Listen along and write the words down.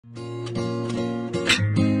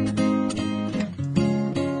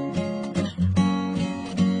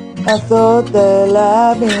I thought that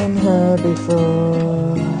I've been hurt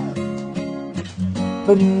before,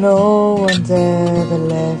 but no one's ever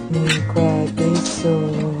left me quite this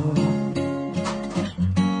sore.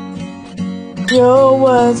 Your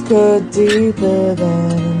words cut deeper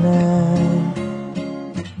than a knife.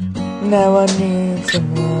 Now I need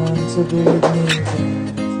someone to breathe me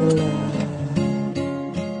back to life.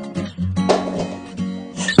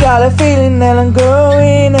 Got a feeling that I'm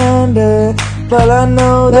going under, but I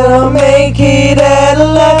know that I'll make it out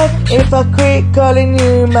alive if I quit calling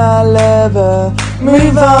you my lover.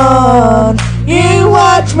 Move on. You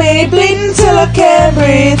watch me bleed until I can't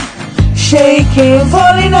breathe, shaking,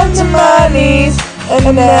 falling onto my knees.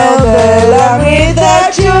 And now that I'm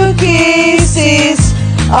without your kisses,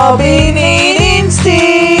 I'll be needing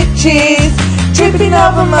stitches, tripping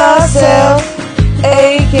over myself,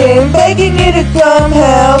 aching, begging you to come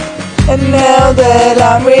help. And now that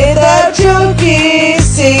I'm without your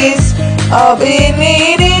kisses, I'll be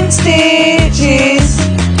needing stitches,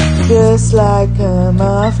 just like a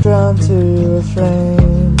moth drawn to a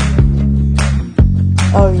flame.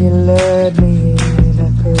 Oh, you lured me in, I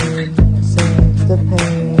couldn't sense the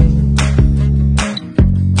pain.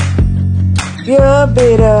 Your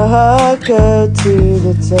bitter heart cut to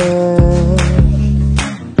the touch.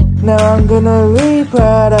 Now I'm gonna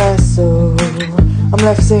repride our soul. I'm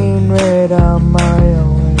left seeing red on my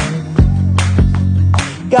own.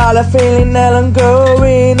 Got a feeling that I'm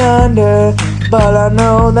going under, but I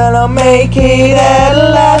know that I'll make it out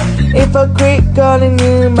alive if I quit calling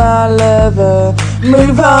you my lover.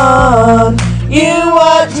 Move on. You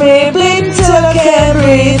watch me bleed till I can't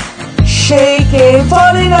breathe, shaking,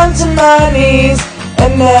 falling onto my knees.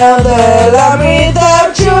 And now that I'm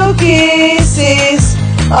without your kisses,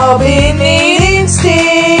 I'll be needing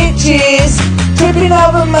stitches, tripping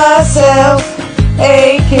over myself,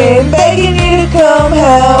 aching, begging you to come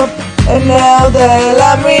help. And now that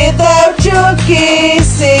I'm without your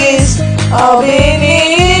kisses, I'll be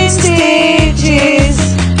needing stitches.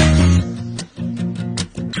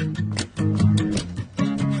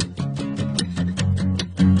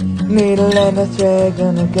 Needle and a thread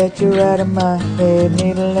gonna get you out of my head.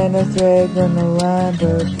 Needle and a thread gonna wind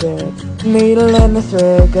up dead. Needle and a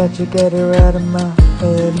thread got you, get her out of my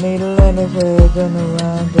head. Needle and a thread gonna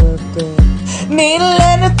wind up dead. Needle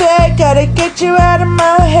and a thread gotta get you out of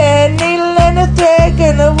my head. Needle and a thread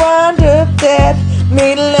gonna wind up dead.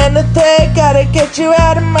 Needle and a thread gotta get you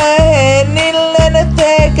out of my head. Needle and a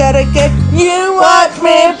thread gotta get you. Watch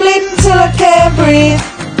me bleed until I can't breathe,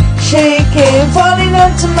 shaking, falling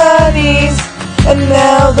onto my knees. And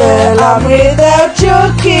now that I'm without your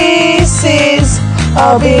kisses,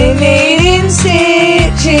 I'll be needing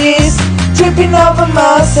stitches, tripping over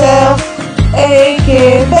myself,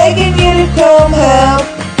 aching, begging you to come help.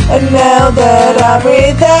 And now that I'm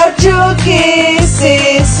without your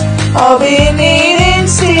kisses, I'll be needing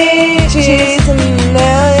stitches. And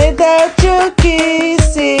now without your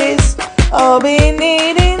kisses, I'll be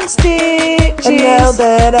needing stitches. And now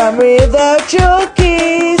that I'm without your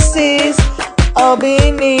kisses, I'll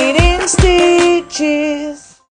be needing stitches.